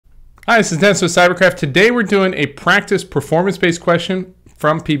Hi, this is Dennis with Cyberkraft. Today we're doing a practice performance-based question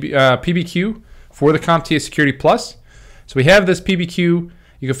from PBQ for the CompTIA Security Plus. So we have this PBQ.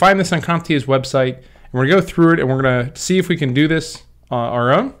 You can find this on CompTIA's website. And we're going to go through it and we're going to see if we can do this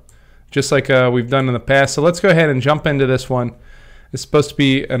our own, just like we've done in the past. So let's go ahead and jump into this one. It's supposed to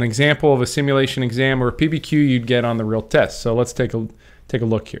be an example of a simulation exam or a PBQ you'd get on the real test. So let's take a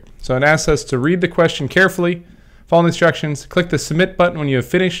look here. So it asks us to read the question carefully, follow the instructions, click the submit button when you have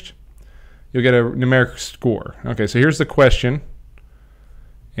finished. You'll get a numeric score. Okay, so here's the question.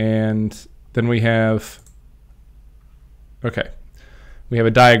 And then we have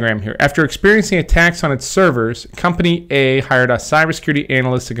a diagram here. After experiencing attacks on its servers, Company A hired a cybersecurity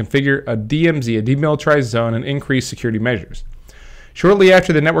analyst to configure a DMZ, a demilitarized zone, and increase security measures. Shortly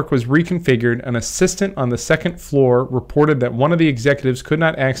after the network was reconfigured, an assistant on the second floor reported that one of the executives could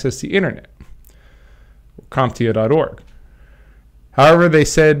not access the internet. CompTIA.org. However,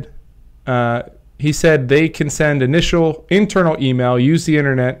 he said they can send initial internal email, use the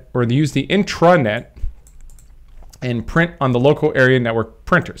internet, or use the intranet, and print on the local area network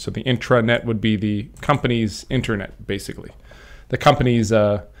printer. So the intranet would be the company's internet, basically. The company's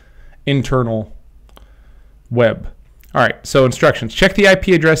internal web. All right, so instructions. Check the IP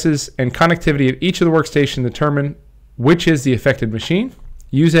addresses and connectivity of each of the workstations to determine which is the affected machine.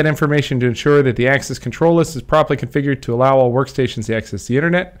 Use that information to ensure that the access control list is properly configured to allow all workstations to access the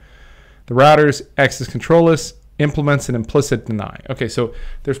internet. The router's access control list implements an implicit deny. Okay, so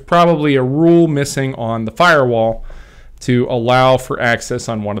there's probably a rule missing on the firewall to allow for access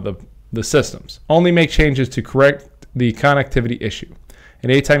on one of the systems. Only make changes to correct the connectivity issue.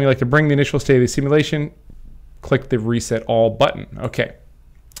 And anytime you like to bring the initial state of the simulation, click the reset all button. Okay.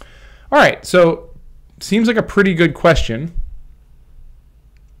 All right, so seems like a pretty good question.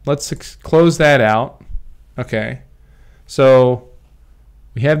 Let's close that out. Okay, so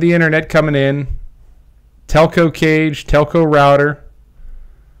we have the internet coming in, telco cage, telco router.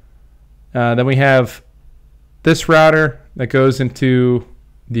 Then we have this router that goes into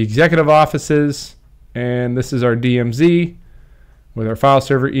the executive offices, and this is our DMZ with our file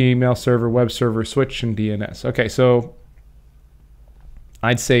server, email server, web server, switch, and DNS. Okay, so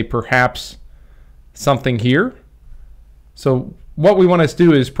I'd say perhaps something here. So what we want to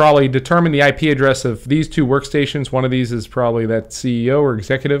do is probably determine the IP address of these two workstations. One of these is probably that CEO or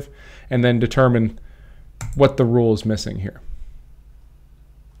executive, and then determine what the rule is missing here.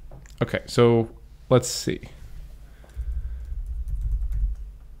 Okay, so let's see.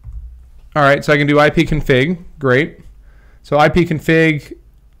 All right, so I can do IP config. Great. So IP config,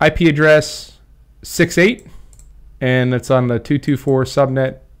 IP address 68, and it's on the 224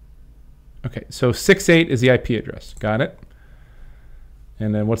 subnet. Okay, so 68 is the IP address. Got it.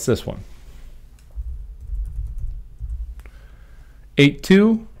 And then what's this one?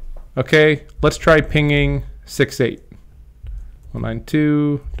 82. Okay, let's try pinging 68.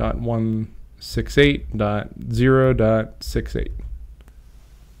 192.168.0.68.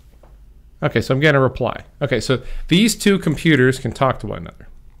 Okay, so I'm getting a reply. Okay, so these two computers can talk to one another.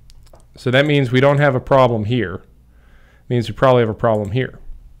 So that means we don't have a problem here. It means we probably have a problem here.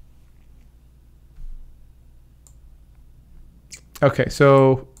 Okay,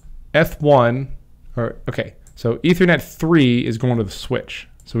 so F1, so Ethernet 3 is going to the switch.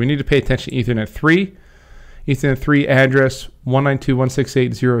 So we need to pay attention to Ethernet 3. Ethernet 3 address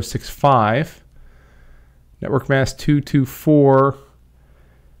 192.168.0.65. Network mask 224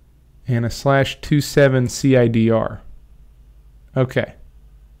 and a /27 CIDR. Okay.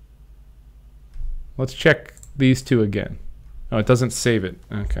 Let's check these two again. Oh, it doesn't save it.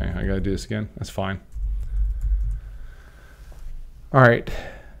 Okay, I gotta do this again. That's fine. All right,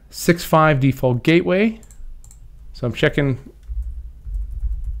 6.5 default gateway. So I'm checking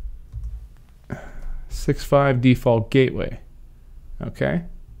 6.5 default gateway. Okay.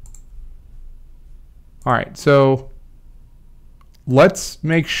 All right, so let's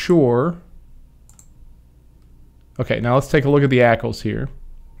make sure. Okay, now let's take a look at the ACLs here.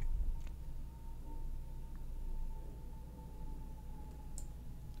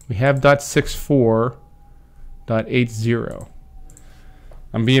 We have .64.80.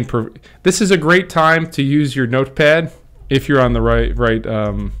 This is a great time to use your notepad if you're on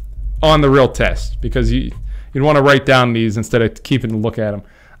the on the real test, because you want to write down these instead of keeping a look at them.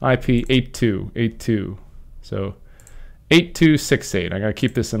 IP 8282. So 8268. I gotta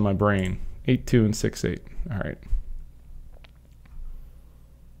keep this in my brain. 82 and 68. All right.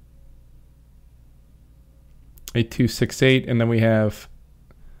 .8268, and then we have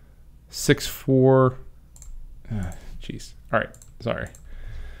 64. Jeez. All right. Sorry.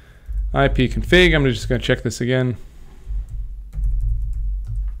 IP config. I'm just going to check this again.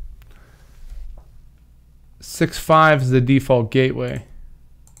 6.5 is the default gateway.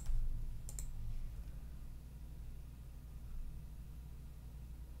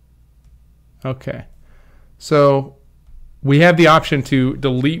 Okay. So we have the option to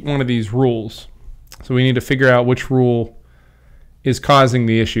delete one of these rules. So we need to figure out which rule is causing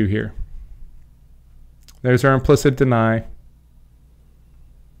the issue here. There's our implicit deny.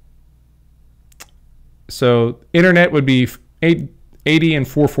 So internet would be 80 and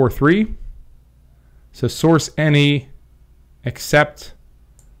 443. So source any except.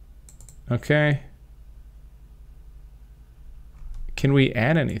 Okay. Can we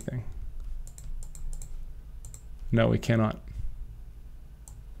add anything? No, we cannot.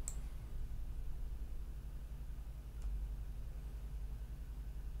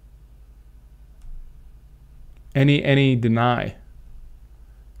 Any deny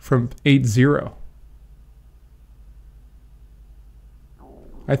from 8.0.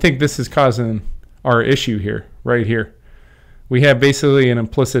 I think this is causing our issue here, right here. We have basically an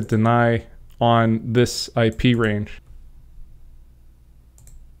implicit deny on this IP range.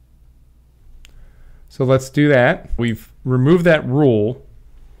 So let's do that. We've removed that rule.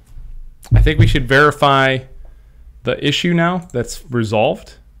 I think we should verify the issue now that's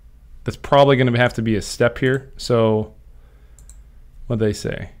resolved. That's probably going to have to be a step here. So what do they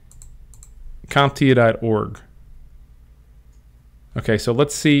say? CompTIA.org. Okay, so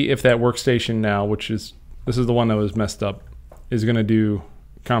let's see if that workstation now, which is, this is the one that was messed up, is going to do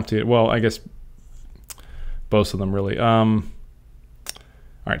CompTIA. Well, I guess both of them really. All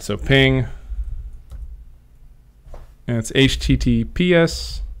right, so ping, and it's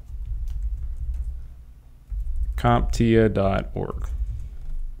HTTPS CompTIA.org.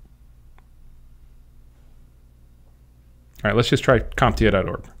 All right, let's just try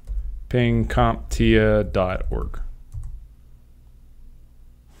CompTIA.org. Ping CompTIA.org.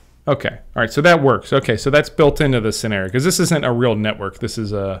 Okay, all right, so that works. Okay, so that's built into the scenario because this isn't a real network. This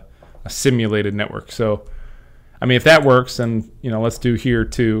is a simulated network. So, I mean, if that works, then, you know, let's do here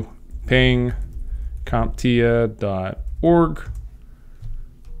too. Ping CompTIA.org.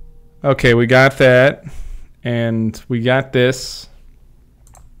 Okay, we got that, and we got this.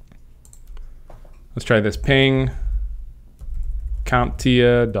 Let's try this. Ping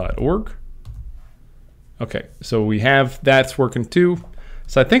CompTIA.org. Okay, so we have that's working too.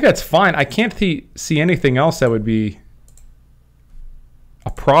 So I think that's fine. I can't see anything else that would be a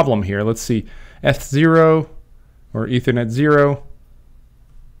problem here. Let's see. F0 or Ethernet 0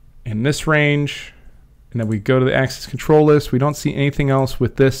 in this range. And then we go to the access control list. We don't see anything else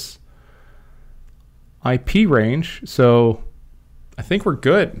with this IP range. So I think we're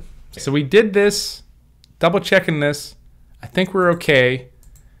good. So we did this, double checking this. I think we're okay.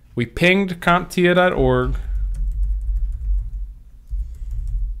 We pinged CompTIA.org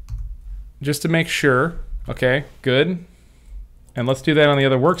just to make sure. Okay, good. And let's do that on the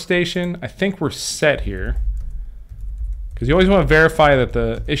other workstation. I think we're set here because you always want to verify that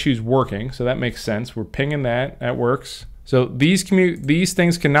the issue's working. So that makes sense. We're pinging that. That works. So these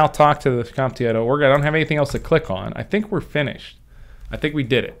things can now talk to the CompTIA.org. I don't have anything else to click on. I think we're finished. I think we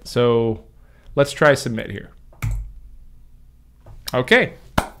did it. So let's try submit here. Okay,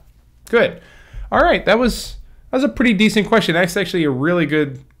 good. All right, that was a pretty decent question. That's actually a really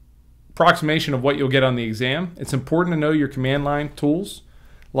good approximation of what you'll get on the exam. It's important to know your command line tools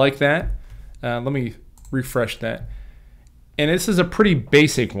like that. Let me refresh that. And this is a pretty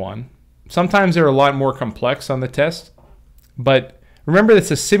basic one. Sometimes they're a lot more complex on the test, but remember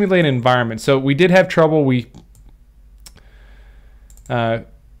it's a simulated environment. So we did have trouble.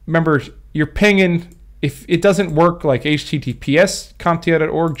 Remember you're pinging. If it doesn't work like HTTPS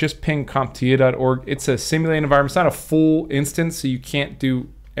CompTIA.org, just ping CompTIA.org. It's a simulated environment. It's not a full instance, so you can't do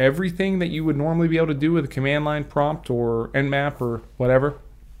everything that you would normally be able to do with a command line prompt or Nmap or whatever.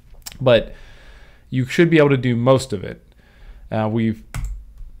 But you should be able to do most of it. We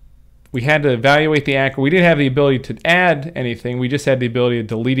had to evaluate the accuracy. We didn't have the ability to add anything. We just had the ability of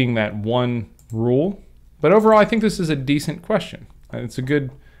deleting that one rule. But overall, I think this is a decent question. It's a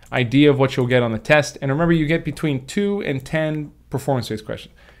good idea of what you'll get on the test. And remember, you get between 2 and 10 performance-based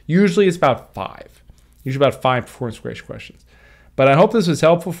questions. Usually it's about 5. Usually about 5 performance-based questions. But I hope this was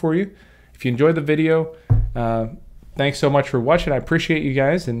helpful for you. If you enjoyed the video, thanks so much for watching. I appreciate you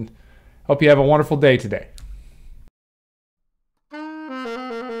guys and hope you have a wonderful day today.